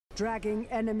dragging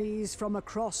enemies from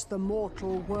across the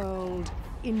mortal world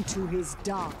into his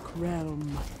dark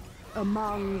realm.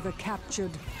 Among the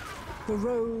captured, the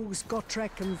rogues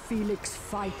GOTREK and FELIX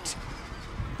fight,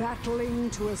 battling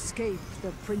to escape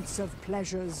the Prince of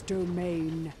Pleasure's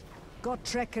domain.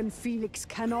 GOTREK and FELIX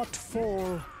cannot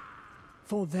fall,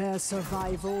 for their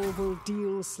survival will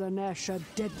deal Slanesh a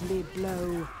deadly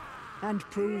blow and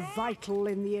prove vital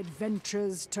in the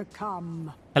adventures to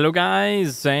come. Hello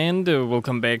guys, and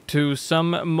welcome back to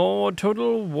some more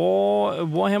Total War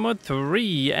Warhammer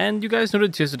 3. And you guys know the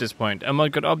gist at this point. A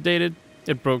mod got updated,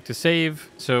 it broke the save,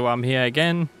 so I'm here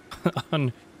again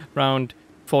on round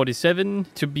 47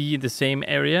 to be the same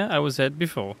area I was at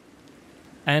before.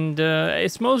 And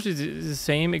it's mostly the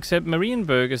same, except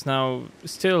Marienburg is now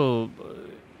still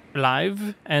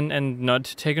alive and not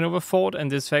taking over fort, and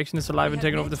this faction is alive and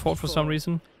taking over the fort for some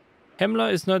reason.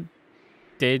 Himmler is not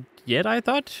dead yet, I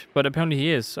thought, but apparently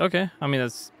he is. Okay, I mean,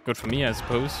 that's good for me, I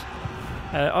suppose.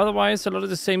 Otherwise, a lot of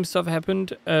the same stuff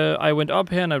happened. I went up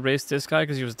here and I raised this guy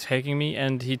because he was attacking me,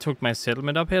 and he took my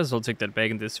settlement up here, so I'll take that back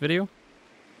in this video.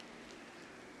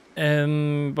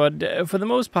 But for the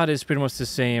most part, it's pretty much the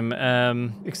same,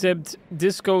 except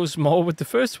this goes more with the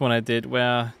first one I did,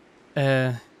 where,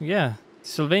 yeah,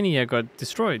 Sylvania got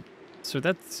destroyed, so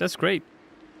that's great.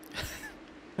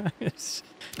 I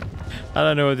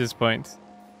don't know at this point.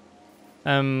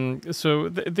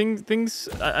 So things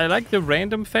I like the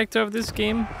random factor of this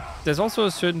game. There's also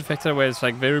a certain factor where it's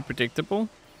like very predictable,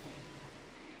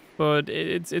 but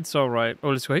it's all right. Oh,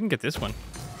 let's go ahead and get this one.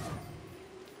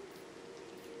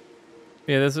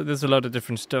 Yeah, there's a lot of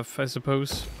different stuff, I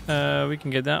suppose. We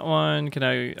can get that one.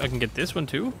 I can get this one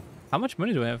too. How much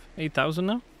money do I have? 8,000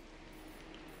 now.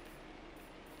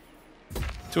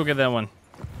 So we'll get that one.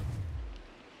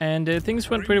 And things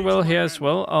went pretty well here as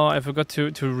well. Oh, I forgot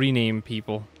to rename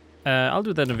people. I'll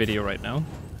do that in a video right now.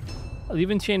 I'll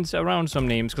even change around some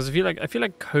names because I feel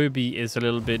like Kirby is a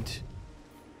little bit.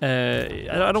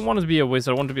 I don't want to be a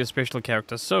wizard. I want to be a special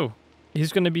character. So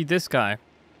he's gonna be this guy.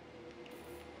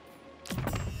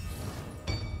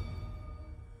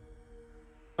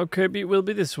 Oh, Kirby will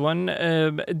be this one.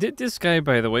 This guy,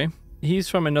 by the way, he's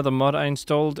from another mod I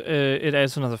installed. It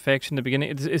adds another faction in the beginning.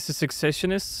 It's the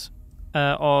Successionists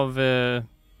of the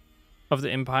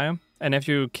Empire, and if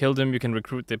you kill them, you can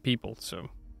recruit their people. So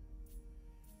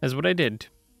that's what I did.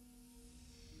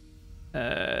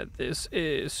 This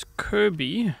is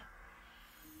Kirby.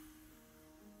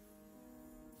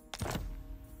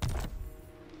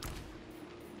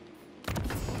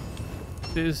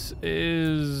 This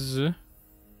is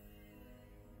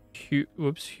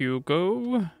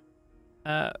Hugo.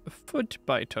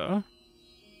 Footbiter,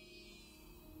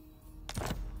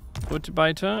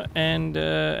 and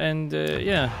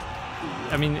yeah,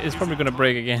 I mean, it's probably gonna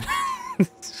break again.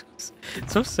 It's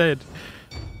so sad.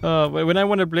 When I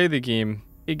want to play the game,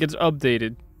 it gets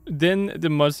updated. Then the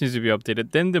mods needs to be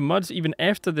updated. Then the mods, even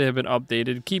after they have been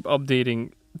updated, keep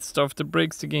updating stuff that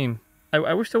breaks the game.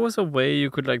 I wish there was a way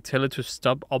you could like tell it to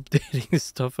stop updating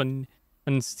stuff on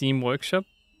Steam Workshop.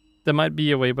 There might be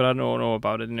a way, but I don't know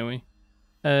about it anyway.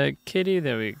 Kitty,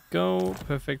 there we go.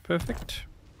 Perfect.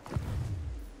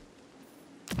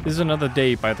 This is another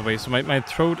day, by the way, so my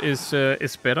throat is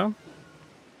better,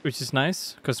 which is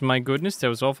nice, because my goodness, that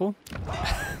was awful.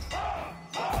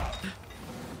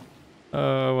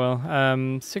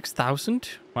 Well, 6,000?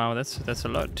 Wow, that's a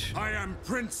lot. I am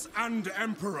Prince and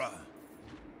Emperor.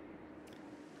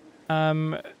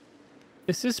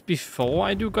 Is this before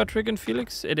I do GOTREK and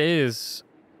FELIX? It is.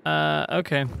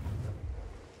 Okay.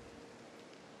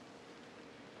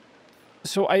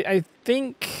 So I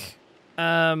think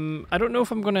I don't know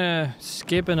if I'm gonna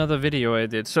skip another video I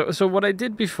did. So what I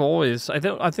did before is I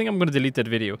think I'm gonna delete that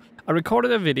video. I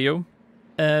recorded a video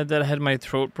that had my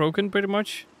throat broken pretty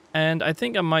much, and I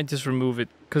think I might just remove it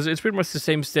because it's pretty much the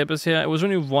same step as here. It was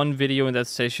only one video in that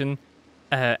session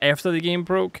after the game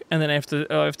broke, and then after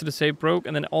the save broke,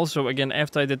 and then also again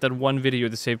after I did that one video,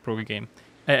 the save broke again.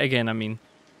 I mean.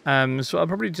 So I'll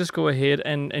probably just go ahead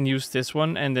and use this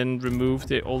one and then remove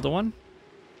the older one.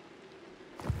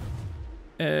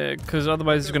 Because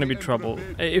otherwise it's gonna be trouble.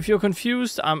 If you're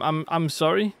confused, I'm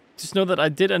sorry. Just know that I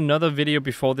did another video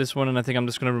before this one, and I think I'm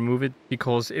just gonna remove it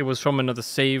because it was from another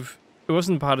save. It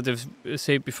wasn't part of the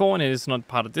save before, and it is not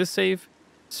part of this save.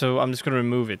 So I'm just gonna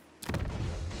remove it.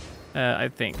 I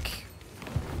think.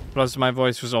 Plus my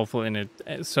voice was awful in it,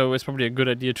 so it's probably a good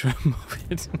idea to remove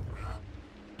it.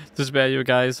 To spare you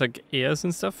guys like ears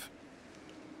and stuff.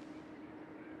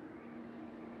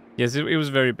 Yes, it was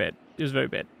very bad. It was very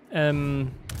bad.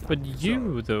 But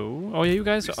you though, oh yeah, you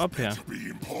guys are up here. To be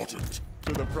important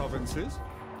to the provinces.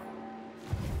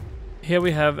 here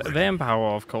we have Vampire,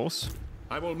 of course.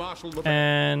 I will marshal the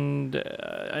And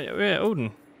yeah,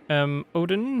 Odin.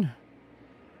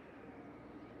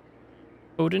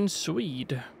 Odin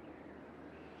Swede.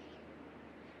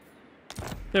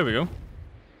 There we go.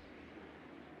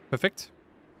 Perfect.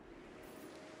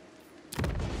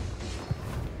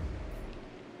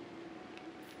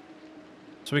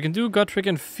 So we can do GOTREK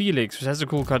and FELIX, which has a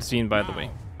cool cutscene, by the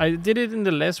way. I did it in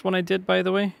the last one I did, by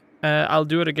the way. I'll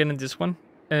do it again in this one.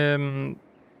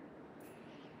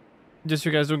 Just so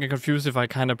you guys don't get confused if I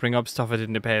kind of bring up stuff I did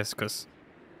in the past, because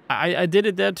I did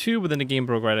it there too, but then the game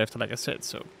broke right after, like I said,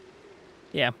 so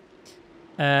yeah.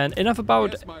 And enough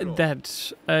about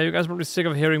that. You guys are probably sick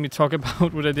of hearing me talk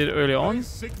about what I did earlier on,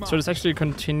 so let's actually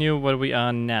continue where we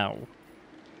are now.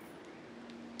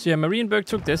 So yeah, Marienburg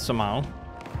took this somehow,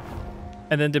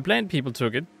 and then the Bland people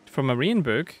took it from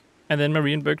Marienburg, and then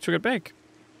Marienburg took it back.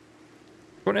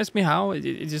 Don't ask me how,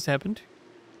 it just happened.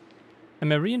 And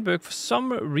Marienburg, for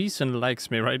some reason, likes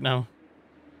me right now.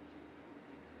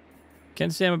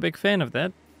 Can't say I'm a big fan of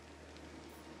that.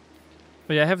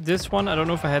 But yeah, I have this one. I don't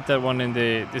know if I had that one in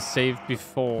the save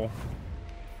before.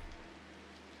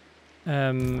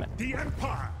 The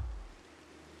Empire.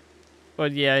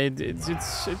 But yeah, it's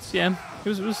yeah.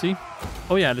 We'll see.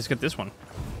 Oh yeah, let's get this one.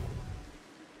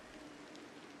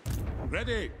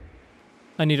 Ready.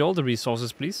 I need all the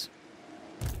resources, please.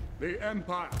 The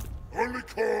Empire. Only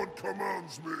Karl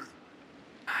commands me.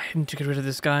 I need to get rid of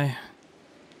this guy.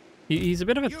 He's a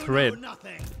bit of a threat.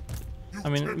 I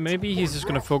mean, maybe he's just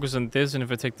gonna focus on this, and if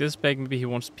I take this back, maybe he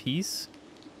wants peace.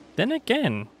 Then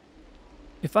again,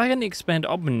 if I can expand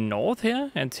up north here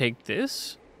and take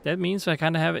this, that means I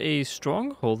kind of have a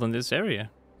stronghold on this area,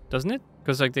 doesn't it?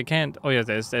 Because like they can't. Oh yeah,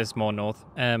 there's more north.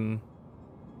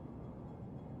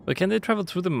 But can they travel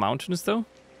through the mountains though?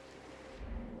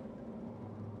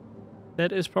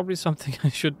 That is probably something I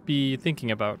should be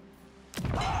thinking about.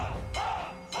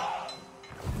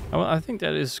 Well, I think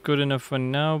that is good enough for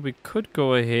now. We could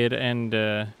go ahead and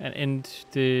end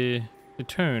the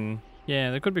turn.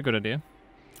 Yeah, that could be a good idea.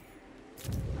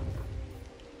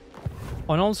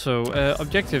 Oh, and also,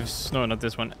 objectives... No, not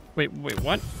this one. Wait,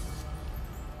 what?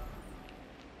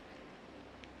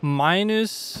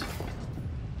 Minus...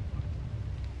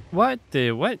 What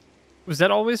the... What? Was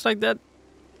that always like that?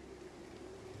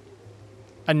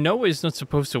 I know it's not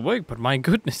supposed to work, but my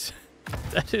goodness.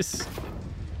 That is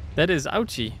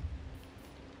ouchie.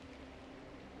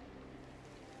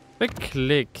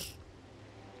 Click.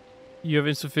 You have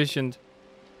insufficient.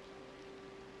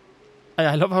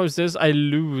 I love how it says I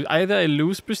lose. Either I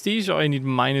lose prestige or I need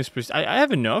minus prestige. I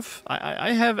have enough.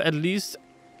 I have at least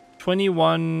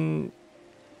 21...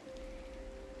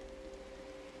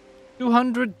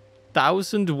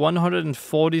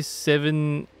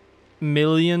 200,147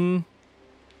 million.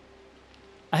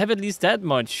 I have at least that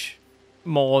much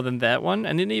more than that one,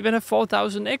 and then even have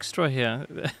 4,000 extra here.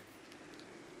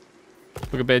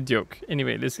 Look, a bad joke.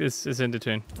 Anyway, let's end the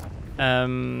turn.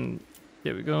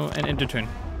 There we go, and end the turn.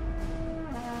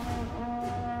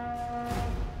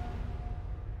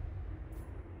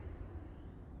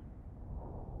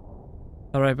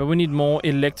 Alright, but we need more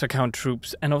Electrocount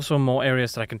troops, and also more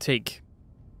areas that I can take.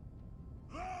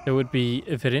 That would be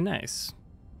very nice.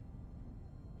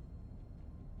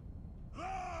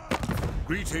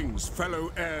 Greetings,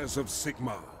 fellow heirs of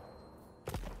Sigma.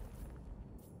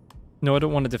 No, I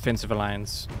don't want a defensive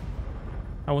alliance.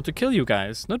 I want to kill you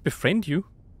guys, not befriend you.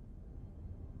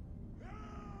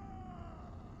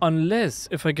 Unless,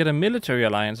 if I get a military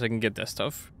alliance, I can get that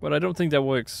stuff. But I don't think that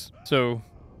works. So,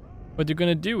 what you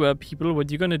gonna do, people? What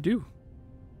you gonna do?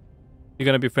 You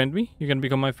gonna befriend me? You gonna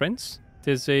become my friends?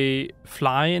 There's a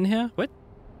fly in here? What?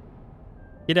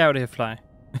 Get out of here, fly.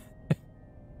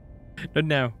 Not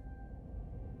now.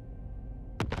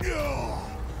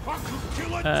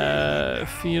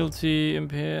 Fealty,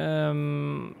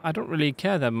 I don't really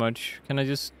care that much. Can I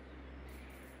just...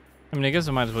 I mean, I guess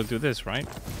I might as well do this, right?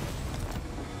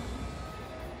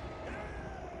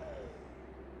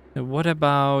 What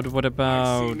about... No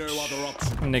other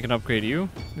option. And they can upgrade you.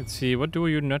 Let's see, what do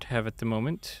you not have at the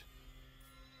moment?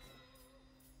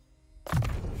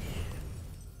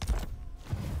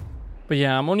 But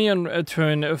yeah, I'm only on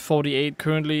turn 48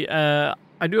 currently.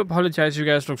 I do apologize, you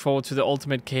guys look forward to the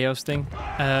ultimate chaos thing.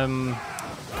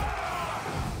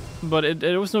 But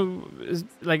it was no,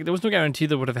 like, there was no guarantee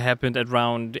that would have happened at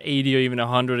round 80 or even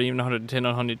 100 or even 110 or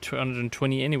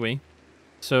 120 anyway.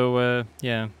 So,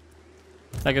 yeah.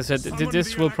 Like I said,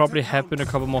 this will probably happen a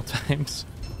couple more times.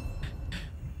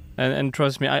 and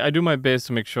trust me, I do my best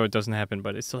to make sure it doesn't happen,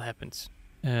 but it still happens.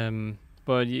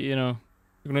 But, you know,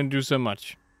 you're gonna do so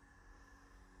much.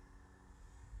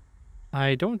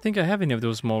 I don't think I have any of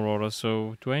those small orders,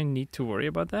 so do I need to worry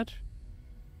about that?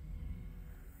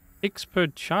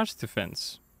 Expert charge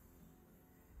defense.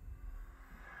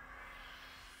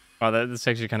 Wow, that's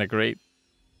actually kind of great.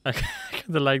 I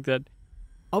kind of like that.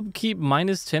 Upkeep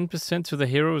minus 10% to the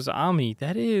hero's army.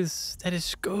 That is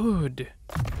good.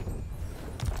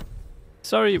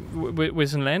 Sorry,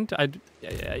 Wizenland. I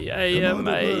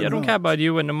don't care about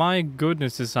you, and my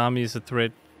goodness, this army is a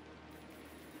threat.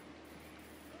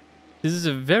 This is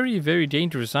a very, very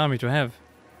dangerous army to have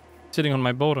sitting on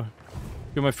my border.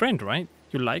 You're my friend, right?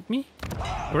 You like me?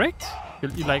 Correct?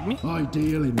 You like me? I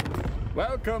deal in.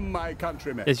 Welcome, my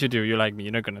countrymen. Yes, you do. You like me.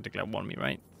 You're not gonna declare war on me,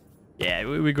 right? Yeah,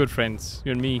 we're good friends.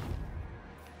 You and me.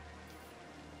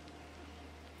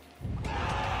 At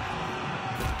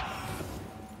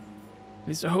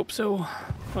least I hope so.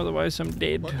 Otherwise, I'm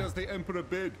dead. What does the Emperor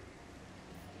bid?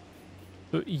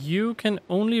 So you can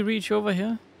only reach over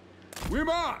here? We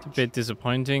march! It's a bit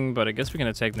disappointing, but I guess we can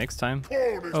attack next time.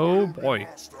 Corn is Oh my boy.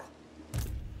 master.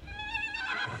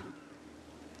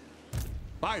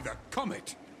 By the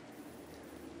comet!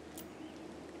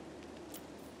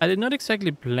 I did not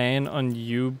exactly plan on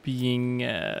you being,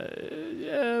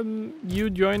 you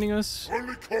joining us.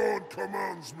 Only corn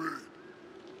commands me.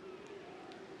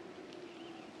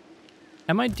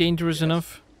 Am I dangerous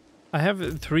enough? I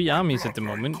have 3 armies at the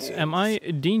moment. Am I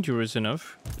dangerous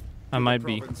enough? I might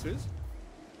be. Provinces?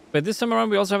 But this time around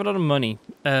we also have a lot of money.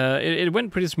 It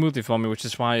went pretty smoothly for me, which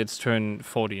is why it's turn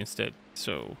 40 instead.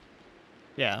 So,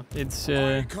 yeah, it's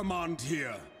I command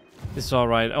here. it's all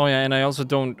right. Oh yeah, and I also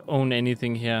don't own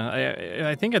anything here.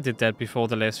 I think I did that before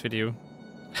the last video.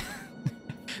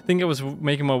 I think I was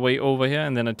making my way over here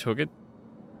and then I took it.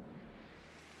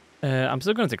 I'm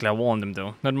still gonna declare war on them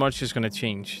though. Not much is gonna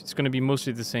change. It's gonna be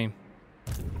mostly the same.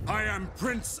 I am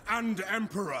Prince and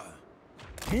Emperor.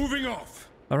 Moving off.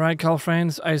 Alright, Karl,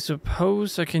 Franz, I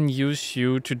suppose I can use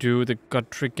you to do the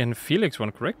GOTREK and FELIX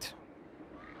one, correct?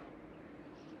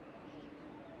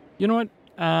 You know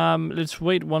what? Let's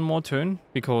wait one more turn,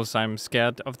 because I'm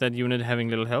scared of that unit having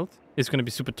little health. It's gonna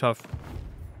be super tough.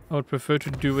 I would prefer to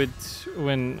do it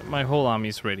when my whole army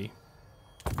is ready.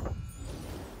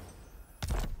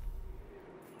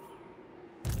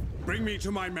 Bring me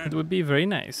to my men. It would be very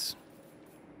nice.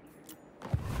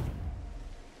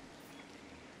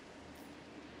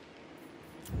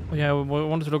 Oh yeah, I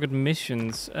wanted to look at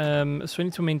missions. So I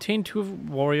need to maintain 2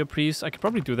 warrior priests. I could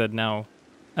probably do that now.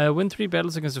 Win 3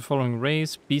 battles against the following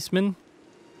race. Beastmen.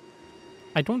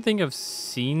 I don't think I've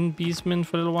seen Beastmen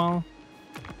for a little while.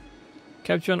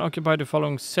 Capture and occupy the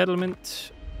following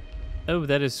settlement. Oh,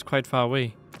 that is quite far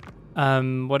away.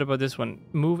 What about this one?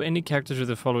 Move any character to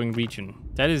the following region.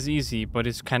 That is easy, but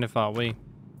it's kind of far away.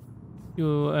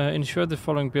 You ensure the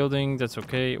following building. That's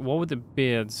okay. War with the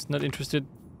Beards. Not interested.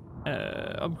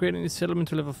 Upgrading the settlement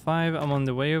to level 5. I'm on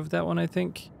the way of that one, I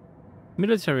think.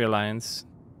 Military alliance.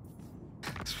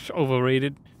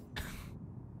 Overrated.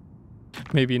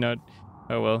 Maybe not.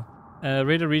 Oh well.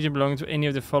 Raid a region belonging to any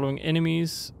of the following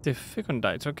enemies. The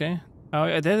Ficondites, okay. Oh,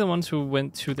 yeah, they're the ones who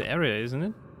went to the area, isn't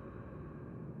it?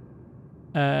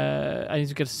 I need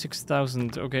to get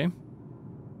 6,000, okay.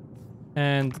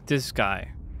 And this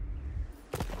guy.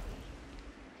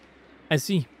 I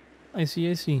see. I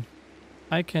see.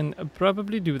 I can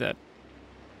probably do that.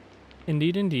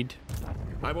 Indeed, indeed.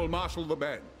 I will marshal the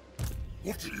men.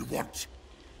 What do you want?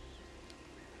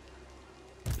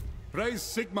 Praise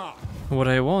Sigma. What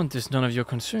I want is none of your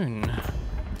concern.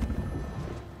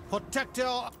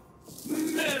 Protector.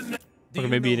 Okay,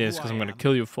 maybe it is, because I'm gonna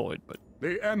kill you for it, but...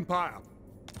 The Empire.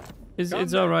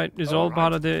 It's alright. It's all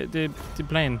part of the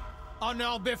plan.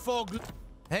 Honor before.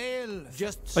 Hail.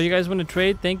 Just. Oh, you guys want to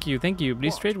trade? Thank you.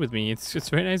 Please trade with me. It's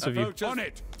very nice of you. On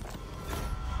it.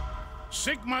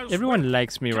 Sigma's Everyone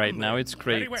likes me right now. It's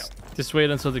great. well. Just wait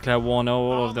until declare war on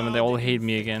all of them and they all hate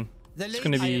me again. It's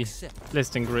gonna be less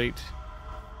than great.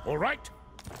 All right.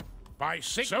 By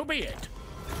so be it.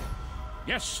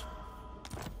 Yes.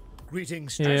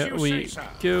 Greetings. Here we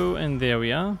go, and there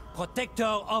we are. Protector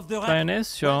of the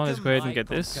Lioness, sure, let's go ahead and get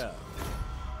this.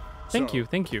 Thank you.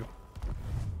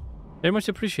 Very much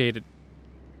appreciated.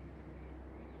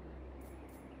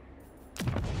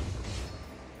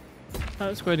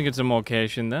 Let's go ahead and get some more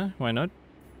cash in there. Why not?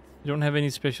 You don't have any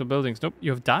special buildings. Nope,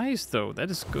 you have dice though.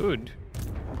 That is good.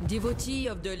 devotee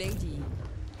of the lady.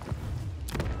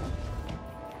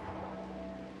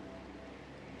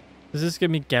 Does this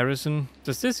give me garrison?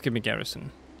 Does this give me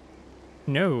garrison?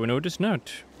 No, it does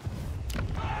not.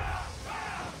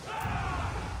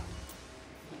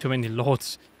 Too many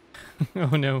lords.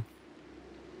 Oh no.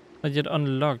 Not yet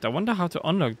unlocked. I wonder how to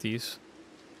unlock these.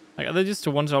 Like, are they just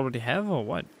the ones I already have or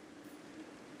what?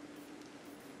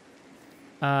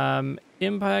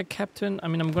 Empire Captain. I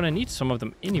mean, I'm gonna need some of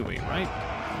them anyway, right?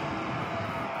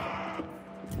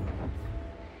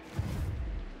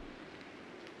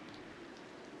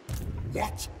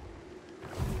 What?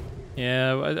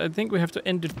 Yeah, I think we have to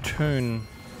end the turn.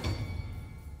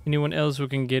 Anyone else who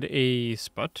can get a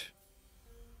spot?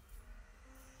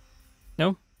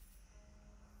 No?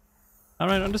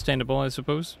 Alright, understandable, I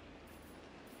suppose.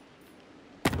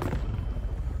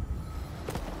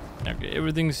 Okay,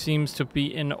 everything seems to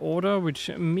be in order, which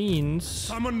means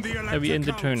that we end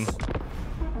the turn.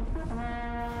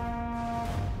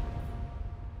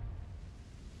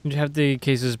 You have the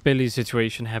casus belli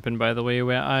situation happen, by the way,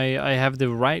 where I have the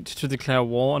right to declare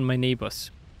war on my neighbors.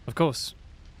 Of course.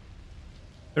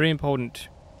 Very important.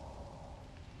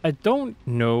 I don't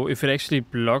know if it actually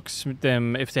blocks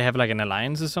them if they have like an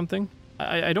alliance or something.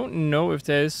 I don't know if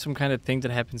there is some kind of thing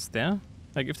that happens there.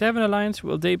 Like, if they have an alliance,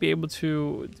 will they be able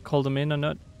to call them in or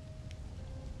not?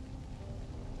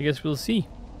 I guess we'll see.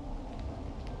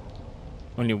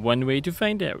 Only one way to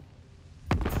find out.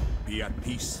 Be at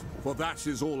peace, for that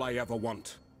is all I ever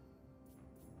want.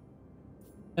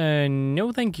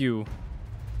 No thank you.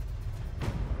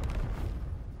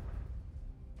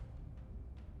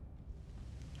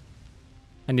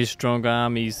 I need stronger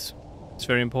armies. It's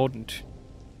very important.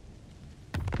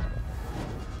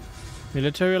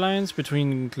 Military alliance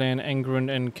between Clan Angrun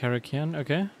and Karakian.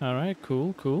 Okay, alright,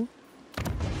 cool, cool.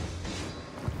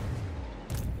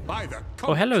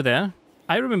 Oh, hello there.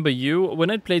 I remember you. When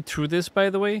I played through this, by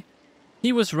the way,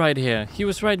 he was right here. He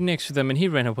was right next to them and he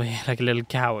ran away like a little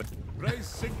coward. Raise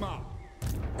Sigma.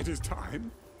 It is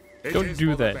time. It Don't is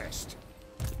do for the that. best.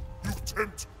 You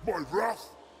tempt my wrath?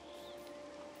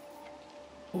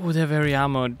 Oh, they're very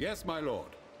armored. Yes, my lord.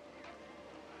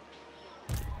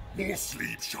 More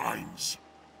sleep shines.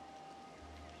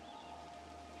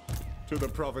 To the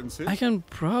provinces. I can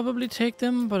probably take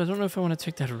them, but I don't know if I want to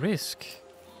take that risk.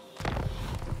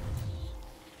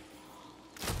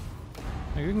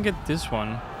 You can get this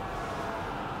one.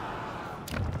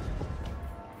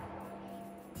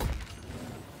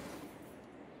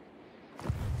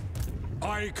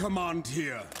 I command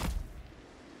here.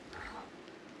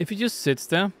 If he just sits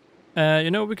there, you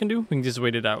know what we can do? We can just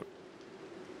wait it out.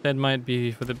 That might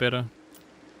be for the better.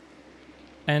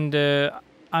 And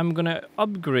I'm gonna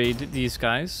upgrade these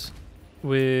guys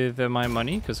with my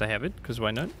money, because I have it, because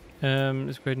why not?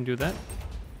 Let's go ahead and do that.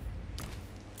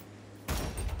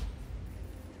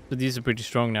 So these are pretty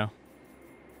strong now.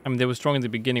 I mean, they were strong in the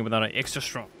beginning, but now they're extra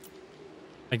strong.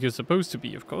 Like you're supposed to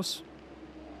be, of course.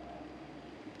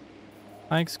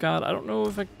 Mike's Guard, I don't know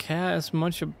if I care as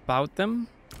much about them.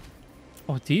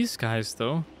 Oh, these guys,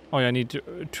 though. Oh, yeah, I need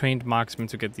trained marksmen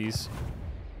to get these.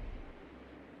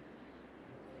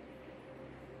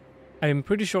 I'm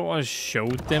pretty sure I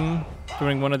showed them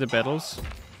during one of the battles.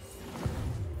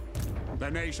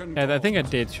 The nation. Yeah, I think I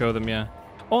did show them, yeah.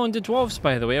 Oh, and the dwarves,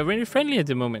 by the way, are really friendly at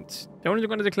the moment. They're only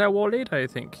going to declare war later, I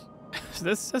think. So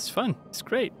that's fun. It's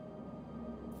great.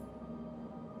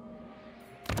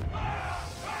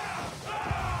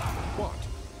 What?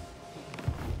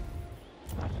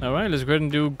 Alright, let's go ahead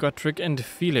and do GOTREK and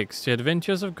FELIX. The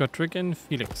Adventures of GOTREK and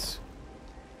FELIX.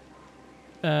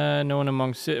 No one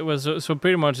amongst it was so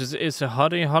pretty much it's a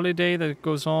holiday that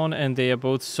goes on, and they are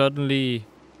both suddenly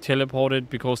teleported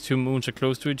because two moons are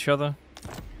close to each other.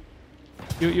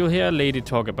 You'll hear a lady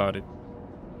talk about it.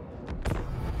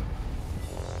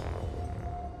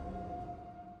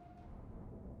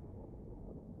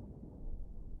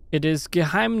 It is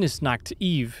Geheimnisnacht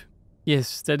Eve.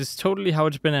 Yes, that is totally how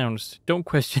it's pronounced. Don't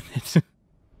question it.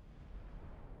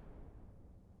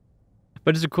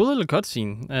 But it's a cool little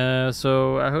cutscene.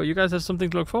 So I hope you guys have something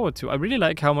to look forward to. I really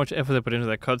like how much effort they put into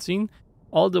that cutscene.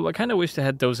 Although I kind of wish they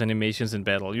had those animations in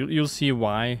battle. You'll see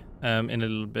why in a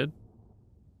little bit.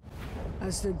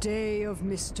 As the day of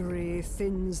mystery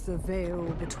thins the veil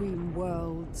between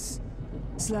worlds,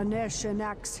 Slaanesh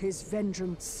enacts his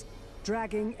vengeance,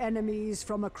 dragging enemies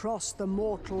from across the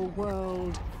mortal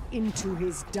world into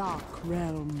his dark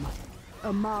realm.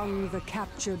 Among the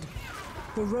captured,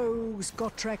 the rogues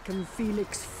GOTREK and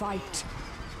FELIX fight,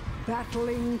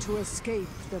 battling to escape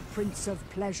the Prince of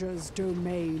Pleasure's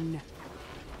domain.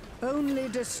 Only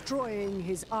destroying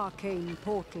his arcane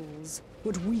portals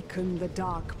would weaken the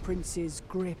Dark Prince's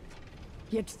grip.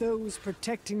 Yet those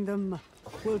protecting them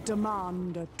will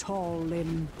demand a toll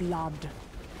in blood.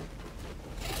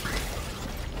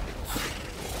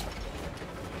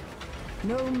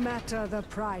 No matter the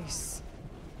price,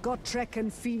 GOTREK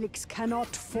and FELIX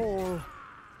cannot fall,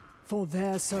 for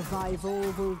their survival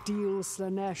will deal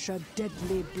Slaanesh a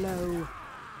deadly blow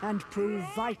and prove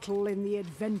vital in the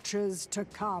adventures to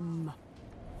come.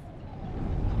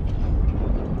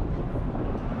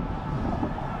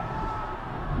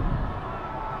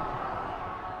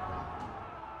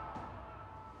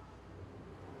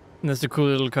 And that's a cool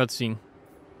little cutscene.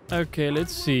 Okay,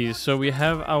 let's see. So we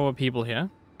have our people here.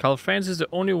 Franz is the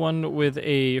only one with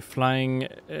a flying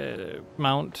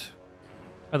mount.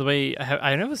 By the way,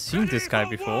 I've never seen this guy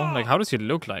before. Like, how does he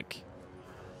look like?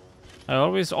 I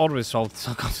always auto-resolved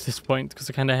to this point because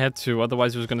I kind of had to.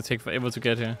 Otherwise, it was going to take forever to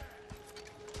get here.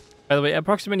 By the way,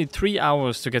 approximately 3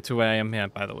 hours to get to where I am here.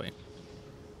 By the way,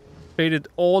 played it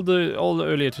all the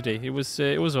earlier today. It was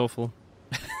awful.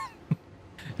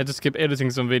 I just kept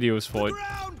editing some videos for it.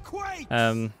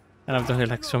 And I've done it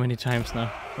like so many times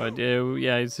now. But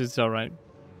yeah, it's alright.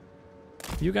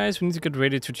 You guys, we need to get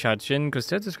ready to charge in, because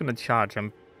they're just gonna charge,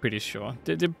 I'm pretty sure.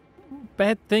 The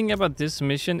bad thing about this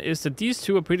mission is that these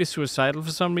two are pretty suicidal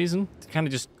for some reason. They kind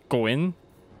of just go in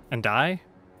and die.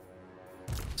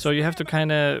 So you have to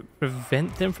kind of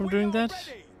prevent them from doing that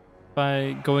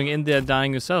by going in there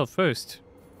dying yourself first.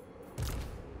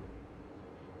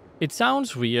 It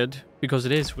sounds weird, because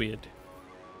it is weird.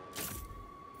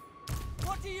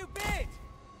 What do you bid?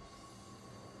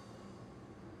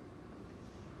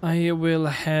 I will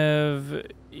have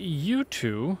you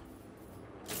two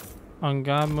on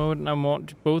guard mode, and I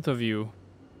want both of you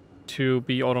to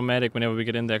be automatic whenever we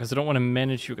get in there, because I don't want to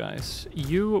manage you guys.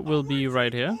 You will be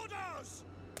right here.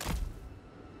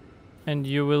 And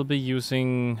you will be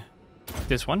using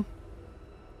this one.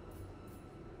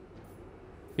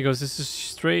 Because this is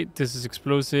straight, this is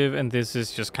explosive, and this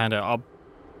is just kind of up,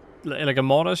 like a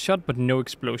mortar shot, but no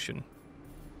explosion.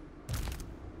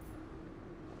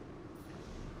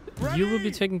 Ready? You will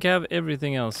be taking care of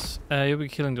everything else. You'll be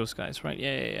killing those guys, right?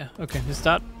 Yeah. Okay, let's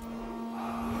start.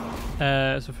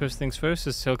 So first things first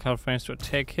is tell Franz to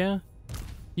attack here.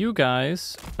 You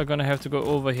guys are gonna have to go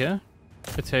over here,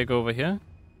 attack over here.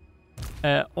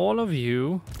 All of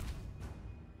you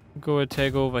go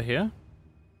attack over here.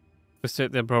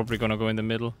 They're probably gonna go in the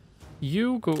middle.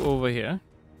 You go over here.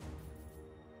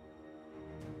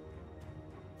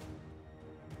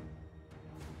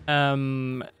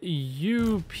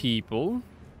 You people.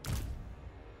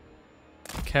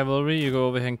 Cavalry, you go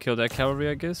over here and kill that cavalry,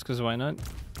 I guess, because why not?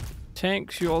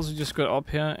 Tanks, you also just go up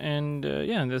here, and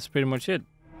yeah, that's pretty much it.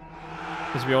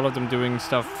 Because we all of them doing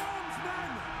stuff.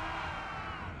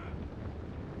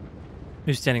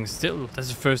 You're standing still. That's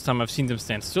the first time I've seen them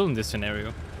stand still in this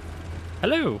scenario.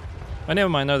 Hello! Oh, never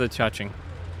mind, now they're charging.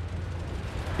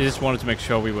 They just wanted to make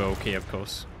sure we were okay, of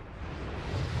course.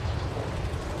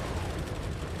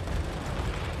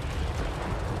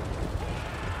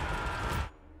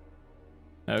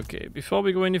 Okay, before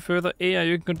we go any further, yeah,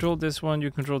 you can control this one, you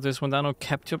control this one. There are no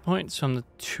capture points, so I'm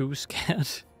not too scared.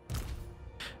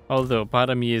 Although,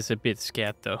 part of me is a bit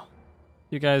scared, though.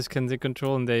 You guys can take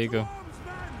control, and there you go.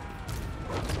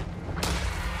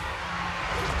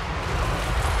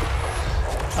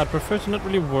 I'd prefer to not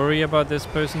really worry about this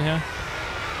person here.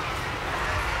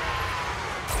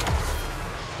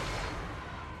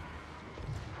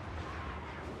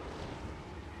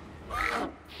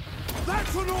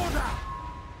 That's an order!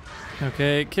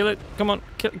 Okay, kill it. Come on,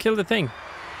 kill the thing.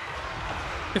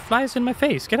 It flies in my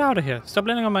face. Get out of here. Stop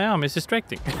landing on my arm. It's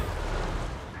distracting.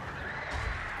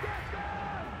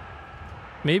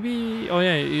 Maybe... Oh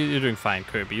yeah, you're doing fine,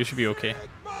 Kirby. You should be okay.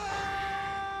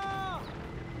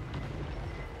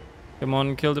 Come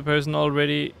on, kill the person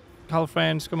already.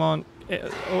 Franz, come on.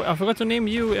 Oh, I forgot to name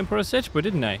you Emperor Setchbo,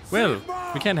 didn't I? Well,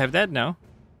 we can't have that now.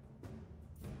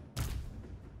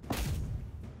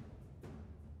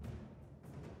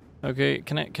 Okay,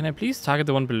 can I please target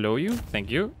the one below you? Thank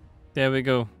you. There we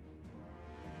go.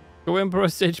 Go Emperor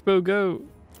Setchbo, go!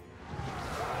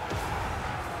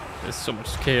 There's so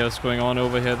much chaos going on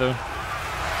over here, though.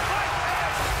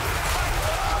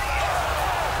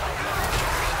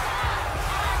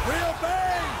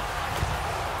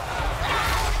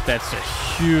 That's a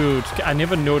huge... I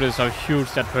never noticed how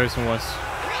huge that person was.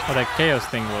 Or that chaos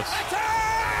thing was.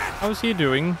 How's he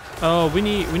doing? Oh, we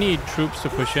need troops to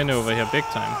push in over here big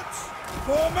time.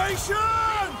 Formation!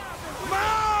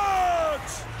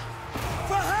 March!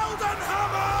 For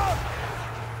Heldenhammer!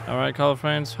 Alright,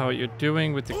 Franz, how are you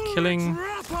doing with the killing?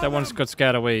 That one's got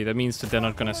scared away. That means that they're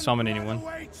not gonna summon anyone.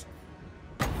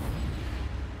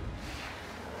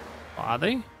 Are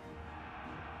they?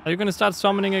 Are you gonna start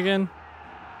summoning again?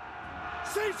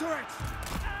 See to it!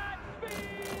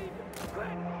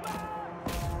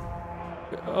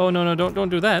 Oh no, don't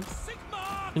do that.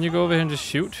 Can you go over here and just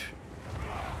shoot?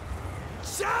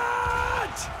 Charge!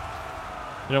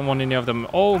 I don't want any of them.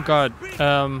 Oh god.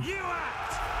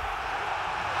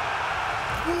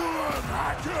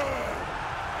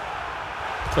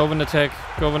 Go and attack.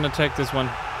 Go and attack this one.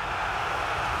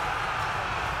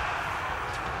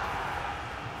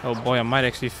 Oh boy, I might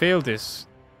actually fail this.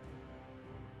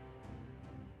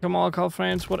 Come on, Karl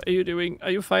Franz, what are you doing? Are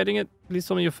you fighting it? Please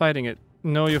tell me you're fighting it.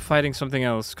 No, you're fighting something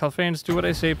else. Karl Franz, do what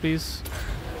I say, please.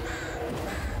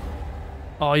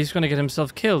 Oh, he's gonna get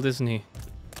himself killed, isn't he?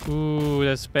 Ooh,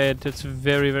 that's bad. That's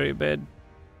very, very bad.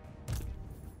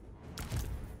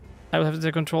 I will have to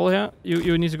take control here.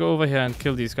 You need to go over here and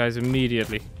kill these guys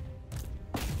immediately.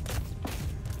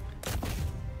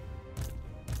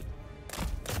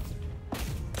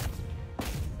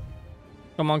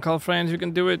 Come on, Karl Franz, you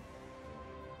can do it.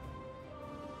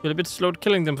 You're a bit slow at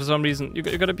killing them for some reason. You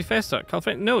gotta be faster. Karl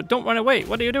Franz, no, don't run away.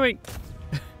 What are you doing?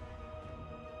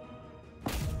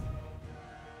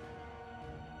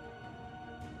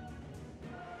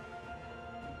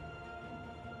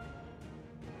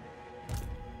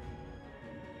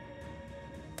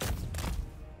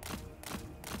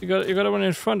 You gotta run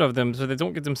in front of them so they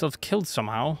don't get themselves killed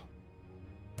somehow.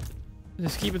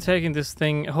 Just keep attacking this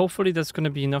thing. Hopefully that's gonna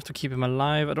be enough to keep him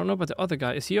alive. I don't know about the other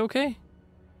guy. Is he okay?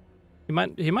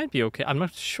 He might be okay. I'm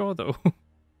not sure though.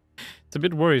 It's a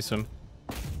bit worrisome.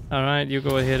 Alright, you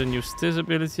go ahead and use this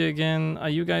ability again. Are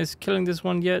you guys killing this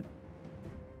one yet?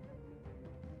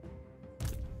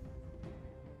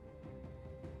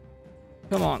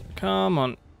 Come on, come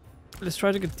on. Let's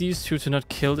try to get these two to not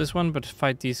kill this one, but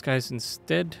fight these guys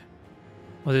instead.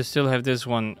 Oh, they still have this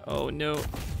one. Oh no.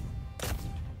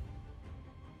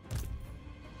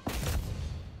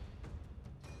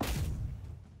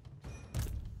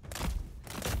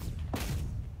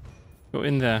 Go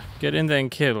in there. Get in there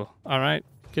and kill. Alright?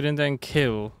 Get in there and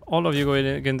kill. All of you go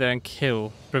in there and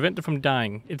kill. Prevent them from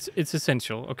dying. It's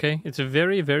essential, okay? It's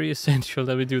very, very essential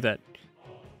that we do that.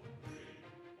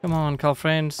 Come on, Karl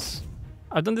Franz.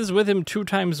 I've done this with him 2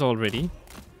 times already.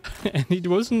 And he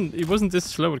wasn't this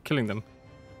slow at killing them.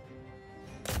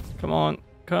 Come on.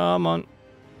 Come on.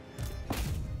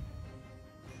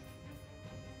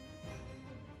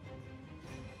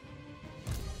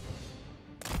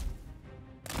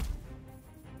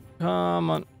 Come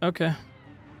on. Okay.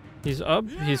 He's up.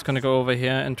 He's gonna go over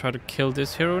here and try to kill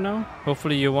this hero now.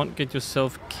 Hopefully you won't get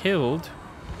yourself killed.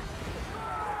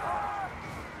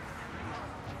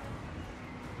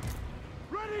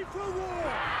 Ready for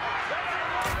war!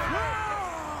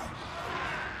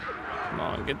 Come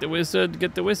on, get the wizard.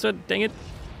 Get the wizard. Dang it.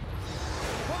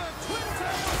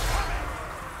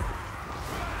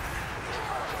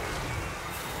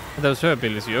 That was her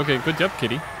ability. Okay, good job,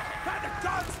 kitty.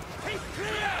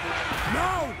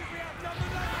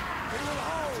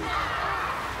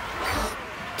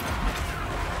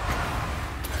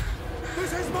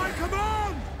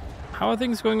 How are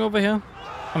things going over here?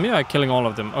 I mean, I'm killing all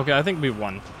of them. Okay, I think we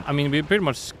won. I mean, we pretty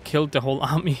much killed the whole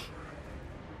army.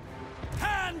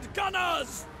 Hand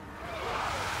gunners!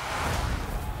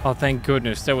 Oh, thank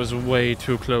goodness. That was way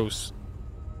too close.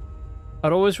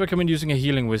 I'd always recommend using a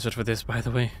healing wizard for this, by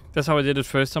the way. That's how I did it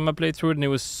first time I played through it, and it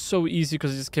was so easy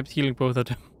because I just kept healing both of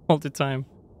them all the time.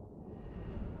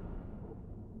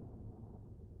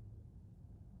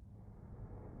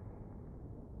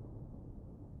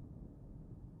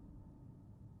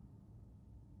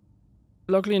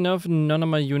 Luckily enough, none of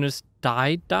my units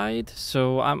died,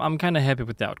 so I'm kind of happy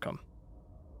with the outcome.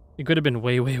 It could have been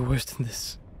way, way worse than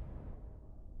this.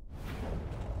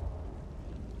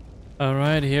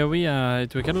 Alright, here we are.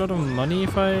 Do we get a lot of money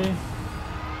if I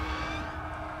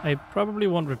probably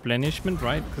want replenishment,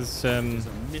 right? Because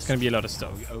it's gonna be a lot of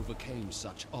stuff.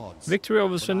 Victory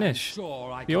over Slanesh.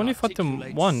 We only fought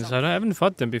them once. I haven't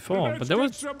fought them before, but that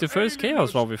was the first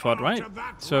Chaos War we fought, right?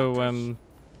 So,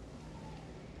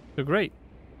 so great.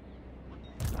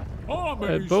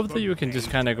 Both of you can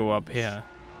just kind of go up here.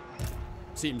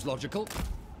 Seems logical.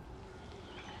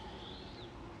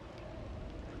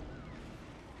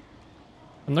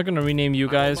 I'm not gonna rename you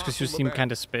guys because you seem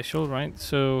kind of special, right?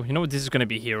 So, you know what? This is gonna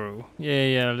be Hero.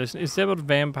 Yeah, listen. Instead of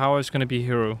Vampire, it's gonna be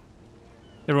Hero.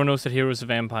 Everyone knows that Hero is a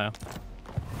vampire.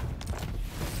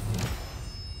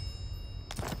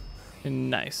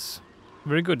 Nice.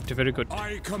 Very good, very good.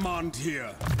 I command here.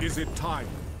 Is it time?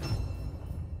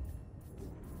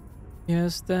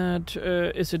 Yes, that,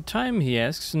 is it time, he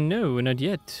asks? No, not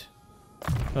yet.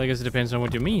 Well, I guess it depends on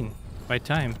what you mean by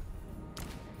time.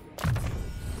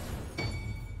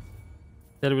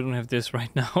 That we don't have this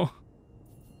right now.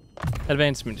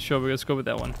 Advancement, sure, let's go with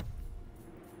that one.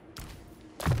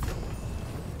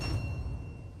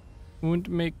 Wound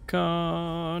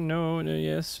maker, no,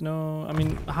 yes, no. I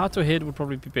mean, hard to hit would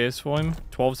probably be best for him.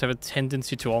 12s have a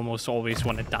tendency to almost always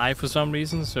want to die for some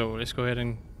reason, so let's go ahead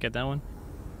and get that one.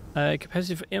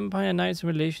 Capacity for Empire Knights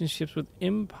and relationships with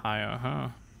Empire, huh?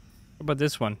 What about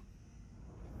this one?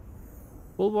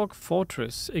 Bulwark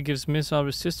Fortress. It gives missile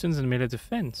resistance and melee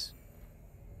defense.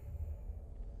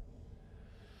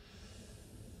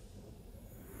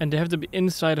 And they have to be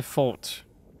inside a fort.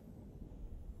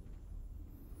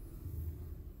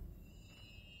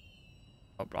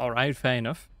 Alright, fair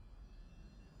enough.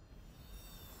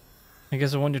 I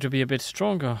guess I want you to be a bit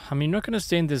stronger. I mean, you're not gonna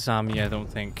stay in this army, I don't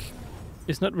think.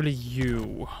 It's not really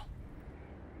you.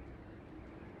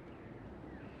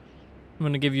 I'm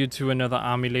gonna give you to another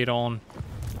army later on.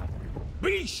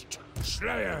 Beast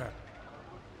Slayer!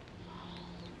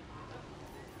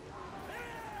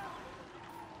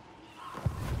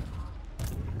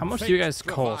 How much do you guys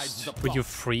cost? Were you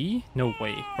free? No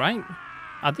way, right?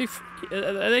 Are they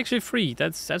actually free?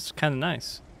 That's kind of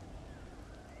nice.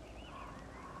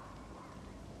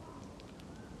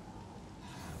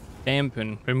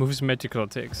 Dampen removes magical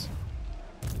attacks.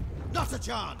 Not a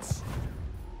chance.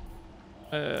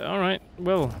 All right.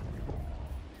 Well,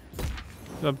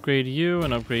 upgrade you,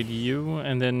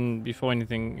 and then before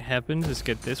anything happens, let's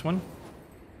get this one.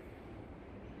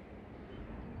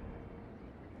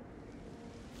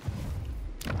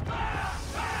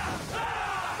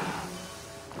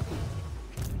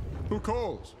 Who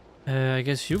calls? I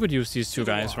guess you could use these two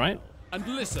guys, right? And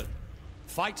listen.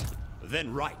 Fight,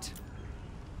 then write.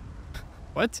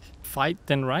 What? Fight,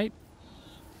 then right?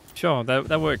 Sure,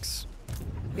 that works.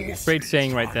 Great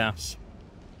saying right there.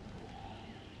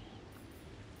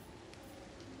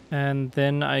 And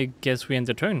then I guess we end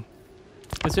the turn.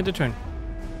 Let's end the turn.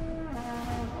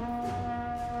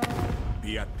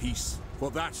 Be at peace,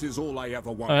 for that is all I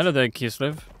ever Oh, want. hello there,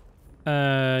 Kislev.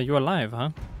 You're alive, huh?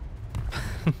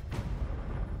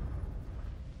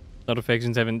 A lot of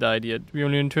factions haven't died yet. We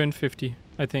only turned 50,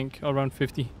 I think, around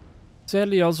 50.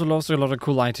 Sadly, I also lost a lot of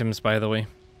cool items, by the way,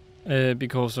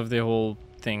 because of the whole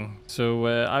thing. So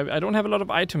I don't have a lot of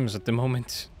items at the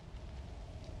moment.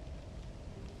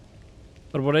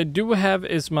 But what I do have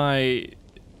is my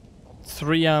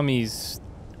 3 armies.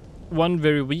 One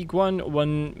very weak one,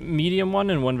 one medium one,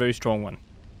 and one very strong one.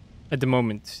 At the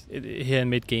moment, here in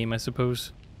mid-game, I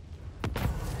suppose.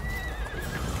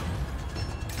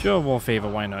 Sure, war favor,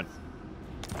 why not?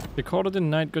 The Court of the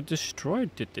Night got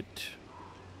destroyed, did it?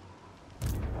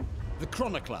 The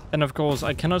Chronicler. And of course,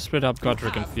 I cannot split up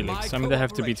GOTREK and FELIX. I mean, they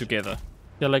have to be together.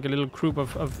 They're like a little group of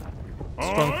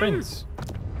strong friends.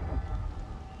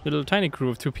 Little tiny crew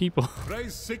of 2 people.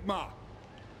 Raise Sigma.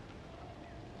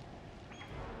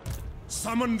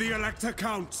 Summon the Elector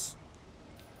Counts.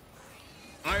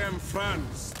 I am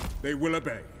Franz. They will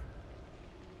obey.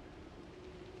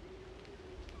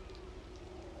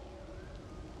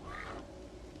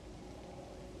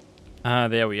 Ah,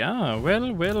 there we are.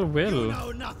 Well, well, well. You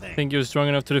know nothing. Think you're strong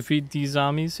enough to defeat these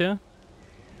armies here?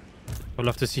 I'd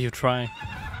love to see you try.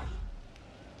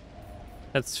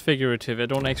 That's figurative. I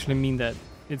don't actually mean that.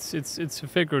 It's a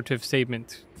figurative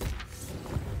statement.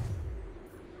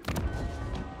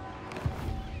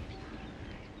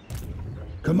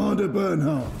 Commander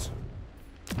Bernhardt.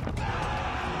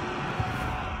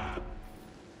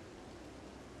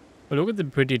 Oh, look at the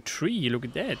pretty tree. Look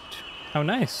at that. How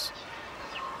nice.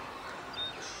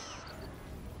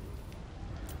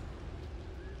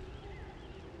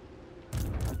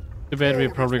 Too bad we're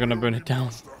probably gonna burn it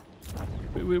down.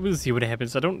 We'll see what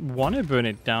happens. I don't want to burn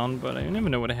it down, but I never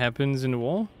know what happens in the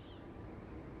war.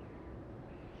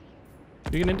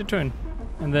 We can end the turn.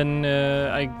 And then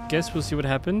I guess we'll see what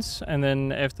happens. And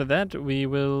then after that, we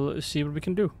will see what we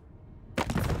can do.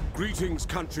 Greetings,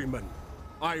 countrymen.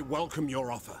 I welcome your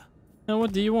offer. Now,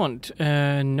 what do you want?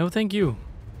 No thank you.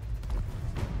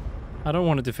 I don't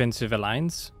want a defensive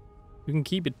alliance. You can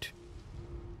keep it.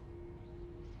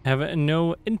 Have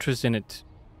no interest in it.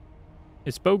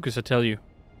 It's bogus, I tell you.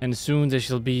 And soon there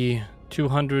shall be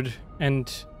 200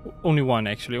 and... only one,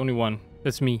 actually. Only one.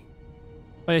 That's me.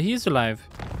 Oh yeah, he is alive.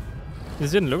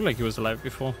 This didn't look like he was alive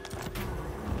before.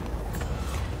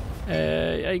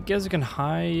 I guess I can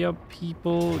hire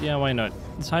people. Yeah, why not?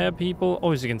 Let's hire people.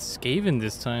 Oh, it's against Skaven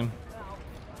this time.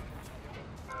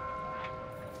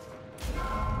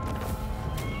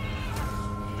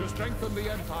 To strengthen the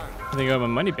Empire. I think I got my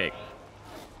money back.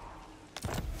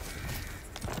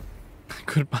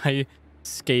 Goodbye,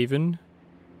 Skaven.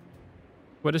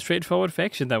 What a straightforward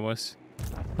faction that was.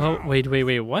 Oh, wait,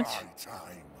 what?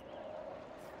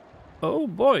 Oh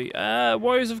boy,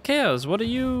 Warriors of Chaos, what are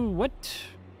you...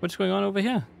 What's going on over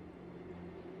here?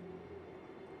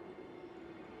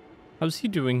 How's he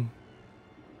doing?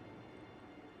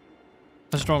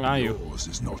 How strong are you? Yours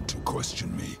is not to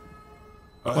question me.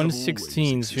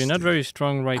 116, so you're not very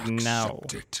strong right now.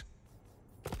 It.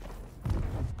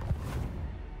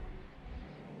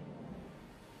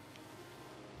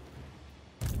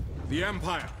 The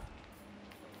Empire.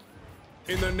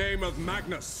 In the name of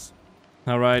Magnus.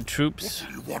 Alright, troops.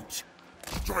 What?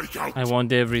 Strike out. I want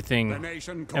The everything.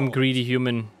 nation I'm calls. greedy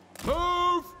human.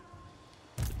 Move!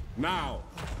 Now,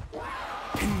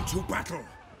 into battle.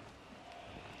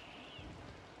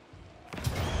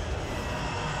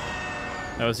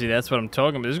 Oh, see, that's what I'm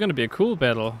talking about. This is going to be a cool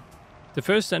battle. The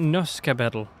first Noska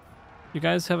battle. You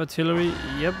guys have artillery?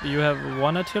 Yep, you have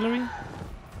 1 artillery?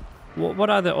 What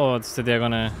are the odds that they're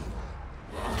going to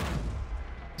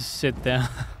sit there?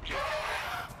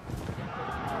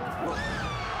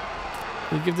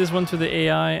 We'll give this one to the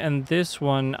AI, and this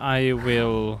one I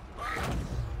will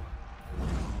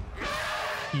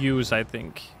use, I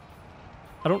think.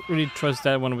 I don't really trust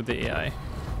that one with the AI.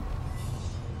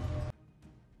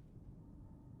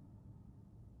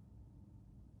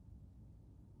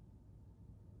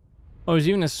 Oh, it's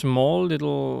even a small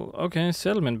little... Okay,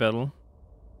 settlement battle.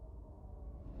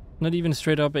 Not even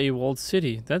straight up a walled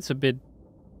city. That's a bit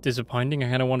disappointing. I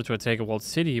kind of wanted to attack a walled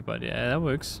city, but yeah, that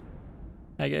works.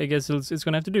 I guess it's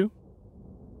gonna have to do.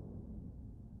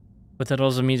 But that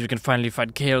also means we can finally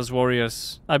fight Chaos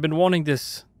Warriors. I've been wanting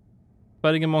this.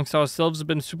 Fighting amongst ourselves has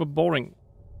been super boring.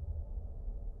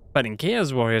 Fighting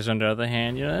Chaos Warriors, on the other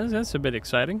hand, you know, that's a bit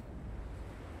exciting.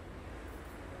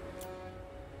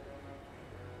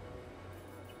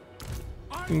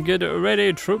 Get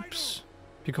ready, troops.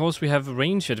 Because we have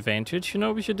range advantage, you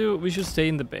know, we should stay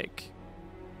in the back.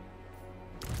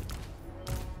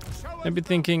 I'd be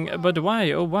thinking, but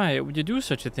why? Oh, why would you do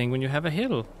such a thing when you have a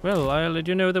hill? Well, I'll let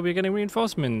you know that we're getting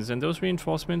reinforcements, and those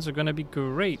reinforcements are gonna be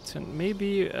great. And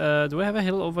maybe, do I have a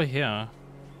hill over here?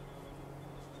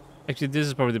 Actually, this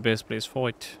is probably the best place for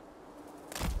it.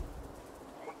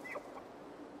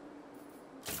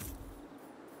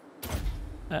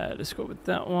 Let's go with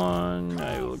that one.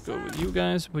 I will go with you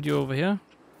guys. Put you over here.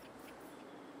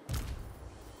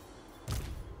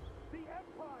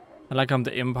 I like I'm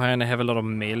the Empire and I have a lot of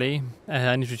melee.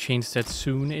 I need to change that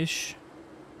soon-ish.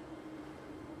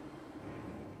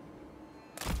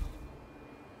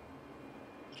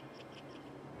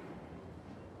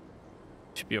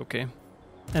 Should be okay.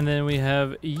 And then we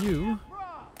have you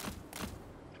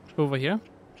over here.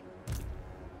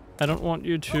 I don't want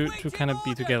you to kind of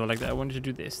be together like that. I want you to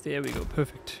do this. There we go.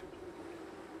 Perfect.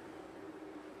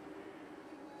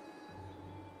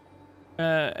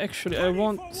 Actually, I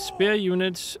want spear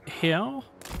units here.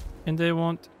 And they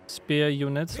want spear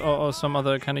units or some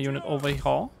other kind of unit over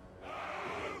here.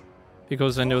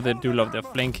 Because I know they do love their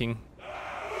flanking.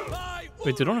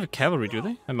 Wait, they don't have cavalry, do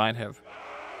they? I might have.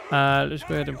 Let's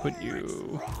go ahead and put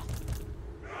you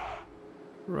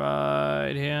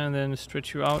right here and then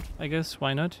stretch you out, I guess.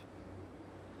 Why not?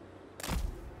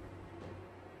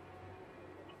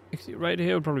 Actually, right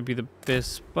here would probably be the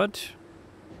best spot.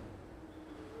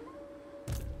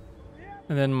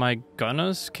 And then my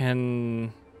gunners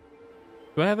can...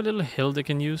 Do I have a little hill they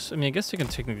can use? I mean, I guess they can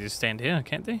technically stand here,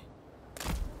 can't they?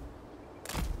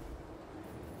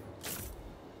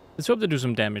 Let's hope they do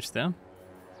some damage there.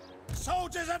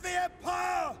 Soldiers of the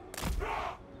Empire!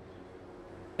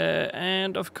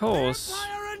 And of course,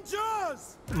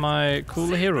 my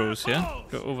cool heroes, yeah?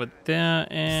 Go over there,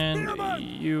 and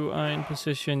you are in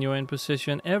position, you're in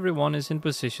position, everyone is in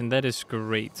position, that is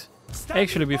great.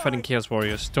 Actually, we're fighting Chaos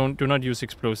Warriors, do not use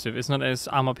explosive, it's not as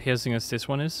armor piercing as this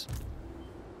one is.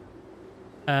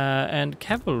 And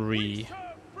cavalry.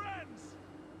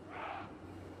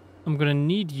 I'm gonna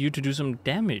need you to do some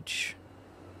damage.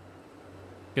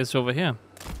 Guess over here,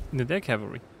 into their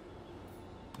cavalry.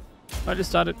 Alright, let's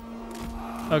start it.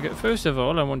 Okay, first of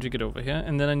all, I want to get over here,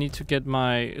 and then I need to get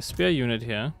my spear unit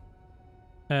here.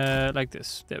 Like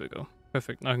this. There we go.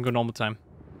 Perfect. Now I can go normal time.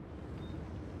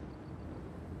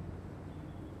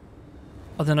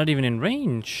 Oh, they're not even in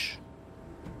range.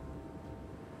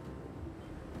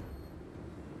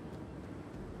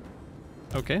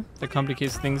 Okay, that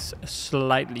complicates things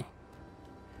slightly.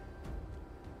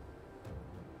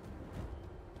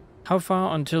 How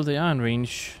far until they are in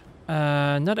range?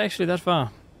 Not actually that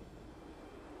far.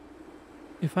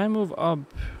 If I move up,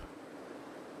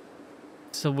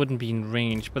 still wouldn't be in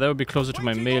range, but that would be closer to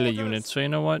my melee unit. So you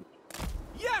know what?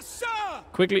 Yes, sir!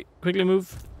 Quickly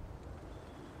move.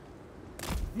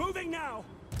 Moving now!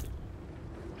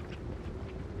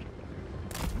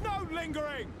 No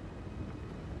lingering!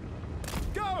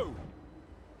 Go!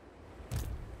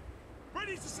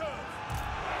 Ready to serve!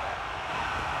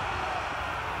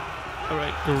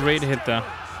 Alright, great hit there.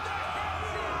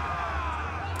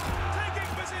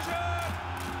 Taking position!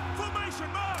 Formation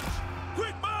march!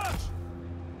 Quick march!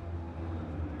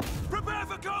 Prepare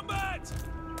for combat!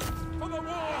 For the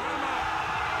Warhammer!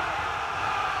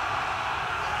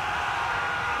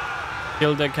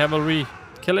 Kill the cavalry.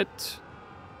 Kill it.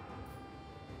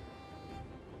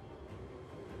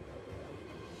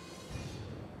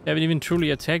 They haven't even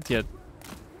truly attacked yet.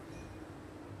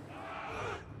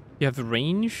 You have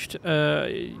ranged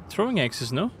throwing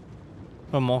axes, no?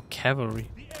 Or more cavalry.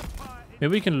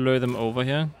 Maybe we can lure them over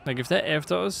here. Like, if they're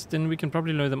after us, then we can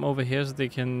probably lure them over here so they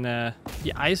can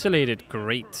be isolated.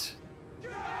 Great.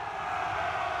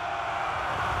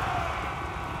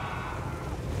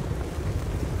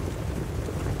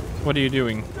 What are you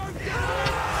doing?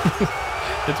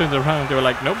 They turned around. They were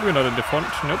like, nope, we're not in the front.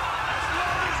 Nope.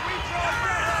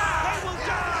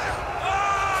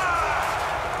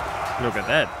 Look at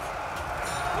that.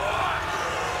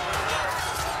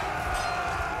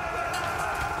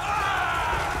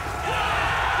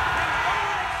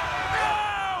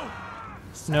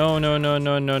 No, no, no,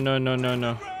 no, no, no, no, no,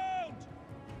 no.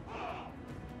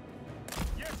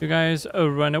 You guys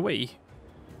run away.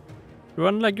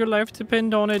 Run like your life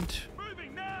depends on it.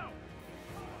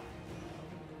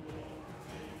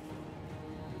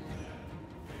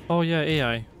 Oh yeah,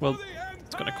 AI. Well,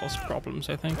 it's gonna cause problems,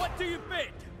 I think. What do you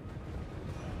bid?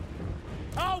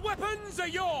 Our weapons are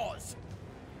yours.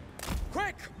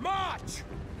 Quick march!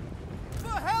 For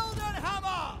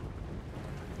Heldenhammer!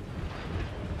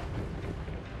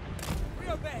 We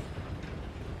obey.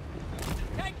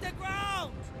 Take the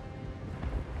ground!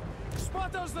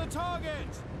 Spot us the target!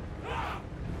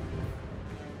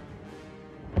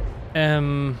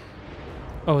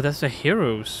 Oh, that's the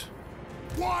heroes.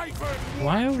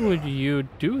 Why would you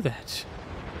do that?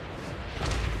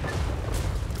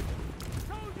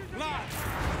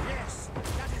 Yes,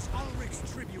 that is Ulrich's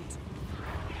tribute.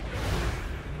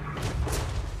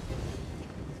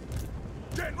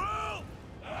 General!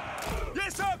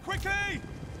 Yes, sir, quickly!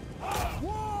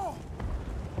 War!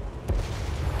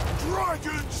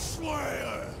 Dragon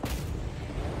Slayer!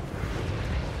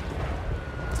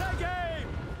 Take aim!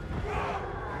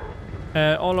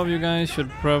 All of you guys should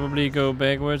probably go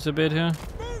backwards a bit here.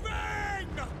 Moving!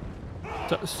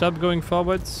 Stop going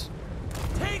forwards.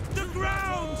 Take the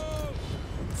ground!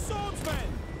 Swordsmen!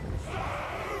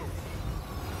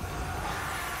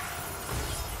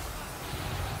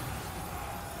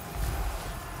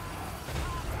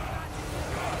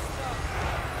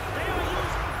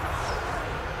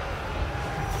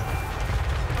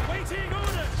 Awaiting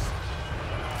orders!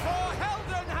 For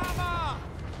Heldenhammer!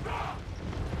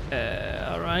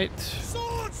 Alright.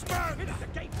 Swordsman!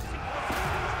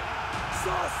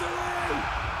 Sorcery!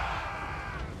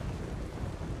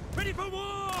 Ready for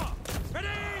war! Ready!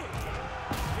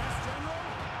 Yes,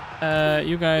 General!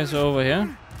 You guys over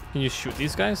here. Can you shoot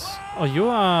these guys? Oh,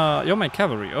 you're my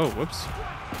cavalry. Oh, whoops.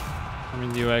 I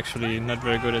mean, you're actually not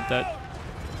very good at that.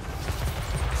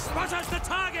 Spot us the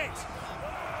target!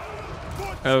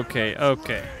 Okay,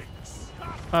 okay.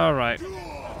 Alright.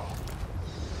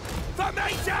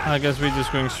 I guess we're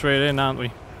just going straight in, aren't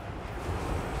we?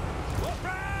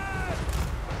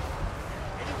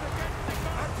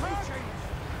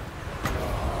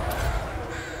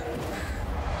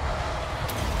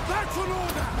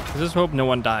 I just hope no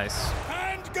one dies.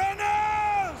 And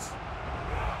gunners!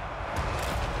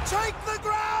 Take the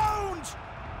ground!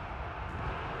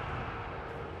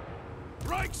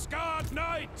 Reichsguard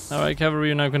knights! Alright, cavalry,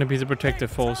 you're now going to be the protective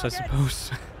force, I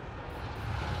suppose.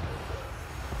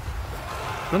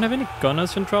 Don't have any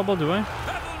gunners in trouble, do I?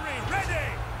 Cavalry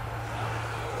ready!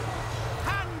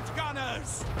 Hand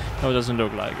gunners! No, it doesn't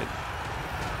look like it.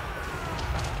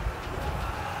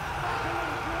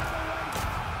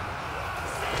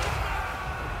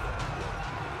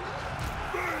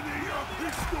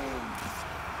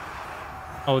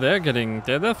 Oh, they're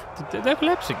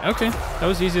collapsing. Okay, that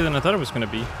was easier than I thought it was gonna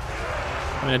be.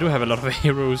 I mean, I do have a lot of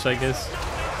heroes, I guess.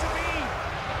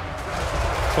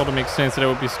 Sort of makes sense that I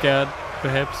would be scared,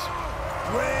 perhaps.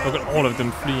 Look at all of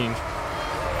them fleeing.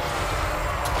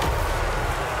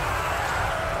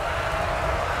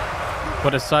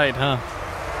 What a sight, huh?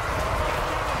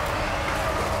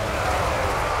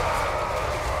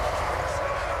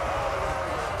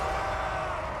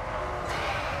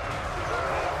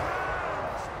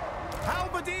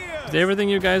 Is everything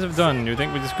you guys have done, you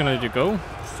think we're just gonna let you go?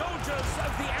 Soldiers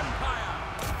of the Empire!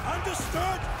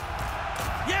 Understood?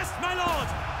 Yes, my lord!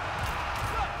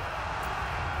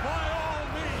 By all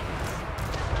means!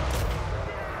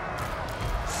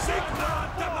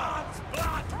 Sigmar demands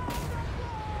blood!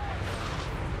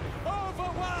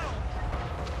 Overwhelm!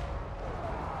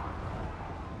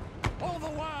 All the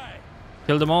way!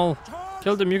 Kill them all.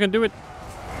 Kill them, you can do it.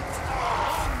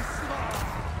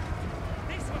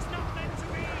 This was not meant to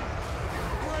be!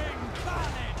 Bring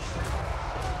carnage!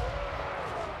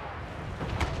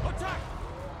 Attack!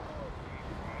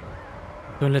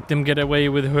 Don't let them get away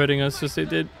with hurting us as they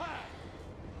did.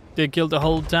 They killed the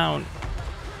whole town.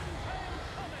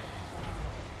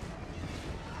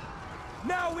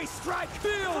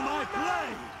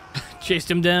 Chased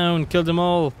them down, killed them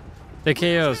all. The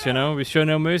chaos, you know, we show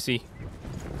no mercy.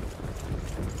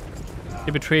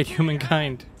 They betrayed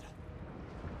humankind.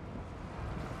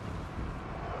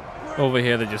 Over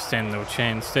here they just stand no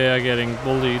chance. They are getting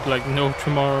bullied like no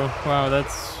tomorrow. Wow,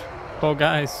 that's poor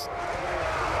guys.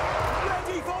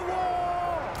 Ready for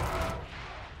war!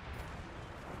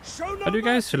 Show no How do you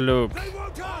guys look? They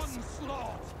won't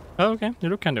onslaught! Oh, okay, you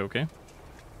look kinda okay.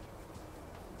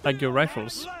 Like your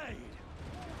rifles.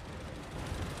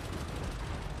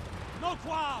 No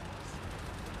qualms!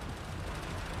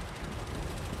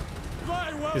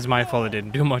 It's my fault I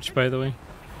didn't do much, by the way.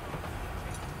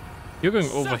 You're going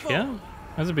over here?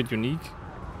 That's a bit unique.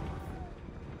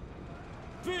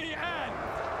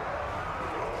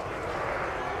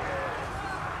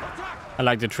 I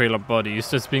like the trail of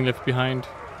bodies that's being left behind.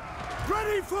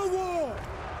 Ready for war!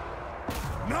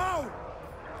 Now!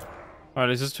 Alright,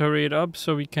 let's just hurry it up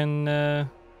so we can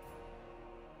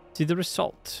see the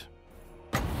result.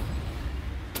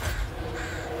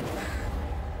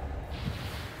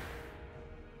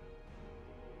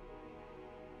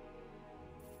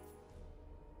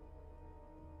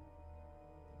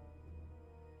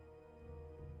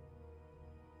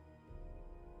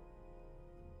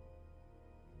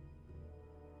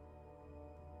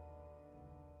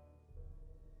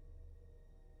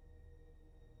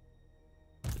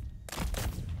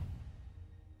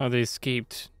 Oh, they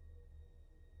escaped.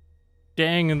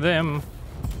 Dang them.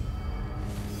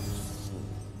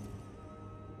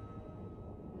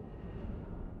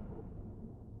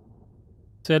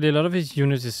 Sadly, a lot of his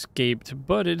units escaped,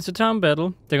 but it's a town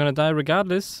battle. They're gonna die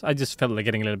regardless. I just felt like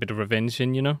getting a little bit of revenge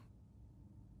in, you know?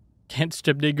 Can't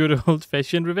stop the good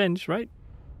old-fashioned revenge, right?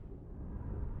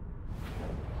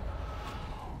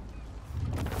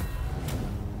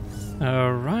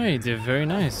 Alright, very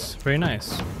nice. Very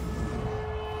nice.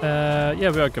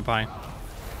 Yeah, we occupy.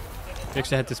 We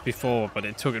actually had this before, but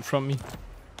they took it from me.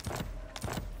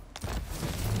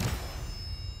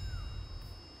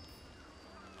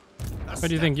 Where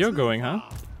do you think you're going, huh?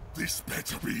 This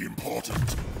better be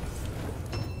important.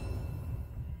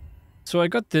 So I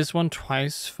got this one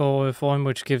twice for him,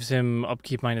 which gives him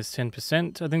upkeep minus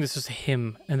 10%. I think this is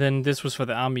him. And then this was for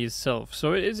the army itself.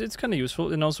 So it's kind of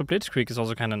useful. And also Blitzkrieg is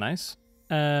also kind of nice.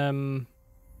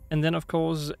 And then, of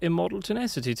course, Immortal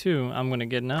Tenacity, too. I'm going to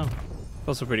get now.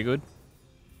 Also pretty good.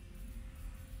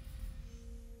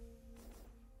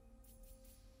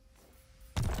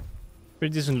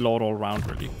 Pretty decent lord all round,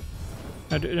 really.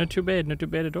 Not too bad. Not too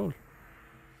bad at all.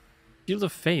 Shield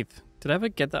of Faith. Did I ever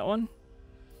get that one?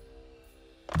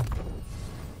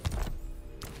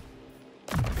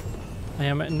 I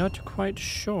am not quite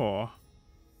sure.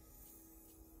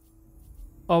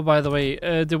 Oh, by the way,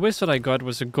 the wizard I got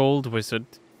was a gold wizard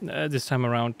this time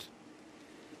around.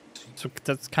 So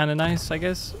that's kind of nice, I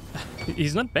guess.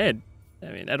 He's not bad, I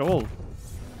mean, at all.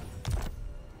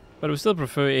 But I would still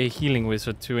prefer a healing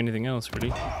wizard to anything else,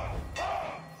 really.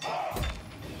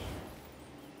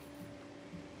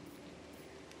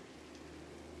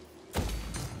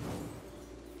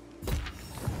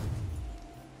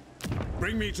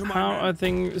 Bring me to my How men. are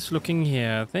things looking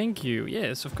here? Thank you.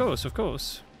 Yes, of course, of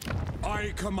course.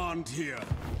 I command here.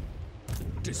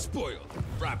 Despoil,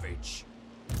 ravage.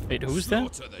 Wait, who's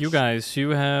that? Slaughter the You guys,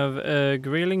 you have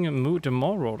Grayling Mood and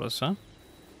Marauders, huh?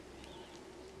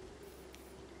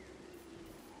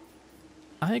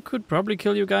 I could probably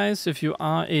kill you guys if you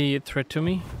are a threat to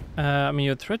me. I mean,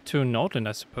 you're a threat to Nordland,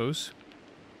 I suppose.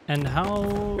 And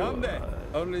how... Come there.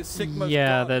 Only Sigma's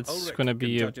yeah, god, that's Ulrich, gonna can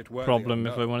be a judge it worthy problem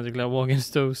or if not. I want to declare war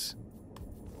against those.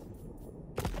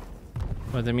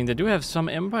 But I mean, they do have some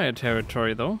Empire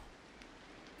territory, though.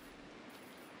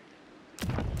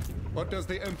 What does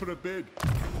the Emperor bid?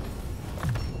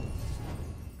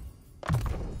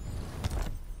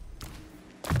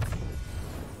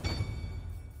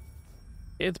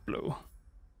 Death Blow.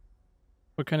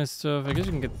 What kind of stuff? I guess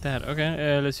you can get that.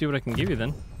 Okay, let's see what I can give you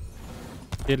then.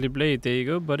 Deadly Blade, there you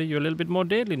go, buddy. You're a little bit more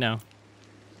deadly now.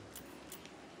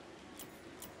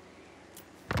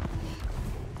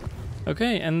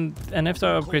 Okay, and after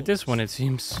I upgrade this one, it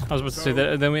seems. I was about to say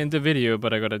that then we end the video,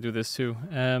 but I gotta do this too.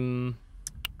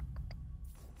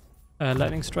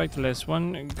 Lightning Strike, the last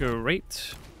one.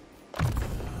 Great.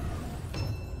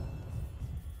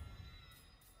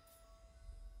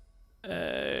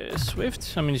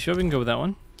 Swift. I mean, sure, we can go with that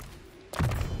one.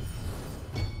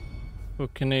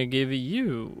 What can I give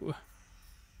you?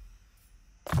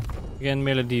 Again,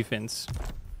 melee defense.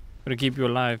 Gonna keep you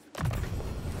alive.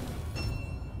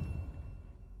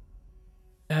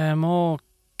 More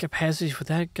capacity for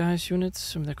that guy's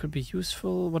units. That could be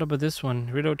useful. What about this one?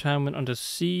 Reload time when under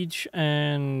siege,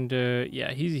 and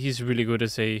yeah, he's really good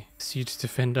as a siege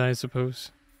defender, I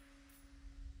suppose.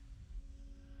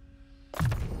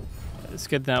 Let's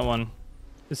get that one.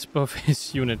 It's both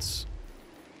his units.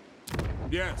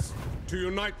 Yes, to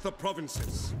unite the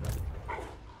provinces.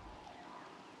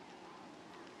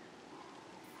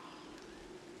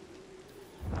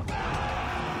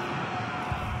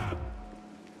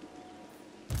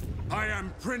 I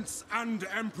am Prince and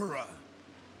Emperor.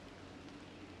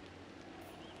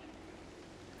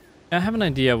 I have an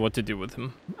idea what to do with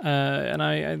him. And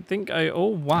I think oh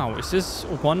wow, is this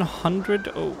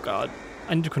 100? Oh god.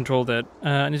 I need to control that.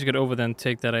 I need to get over there and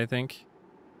take that, I think.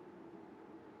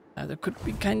 That could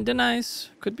be kinda nice.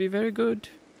 Could be very good.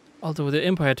 Although the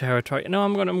Empire territory. No,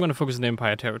 I'm gonna focus on the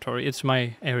Empire territory. It's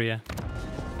my area.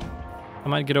 I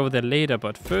might get over there later,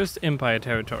 but first Empire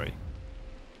territory.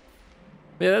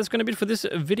 Yeah, that's gonna be it for this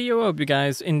video. I hope you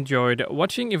guys enjoyed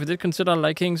watching. If you did, consider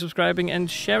liking, subscribing, and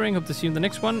sharing. Hope to see you in the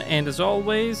next one. And as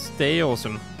always, stay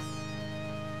awesome.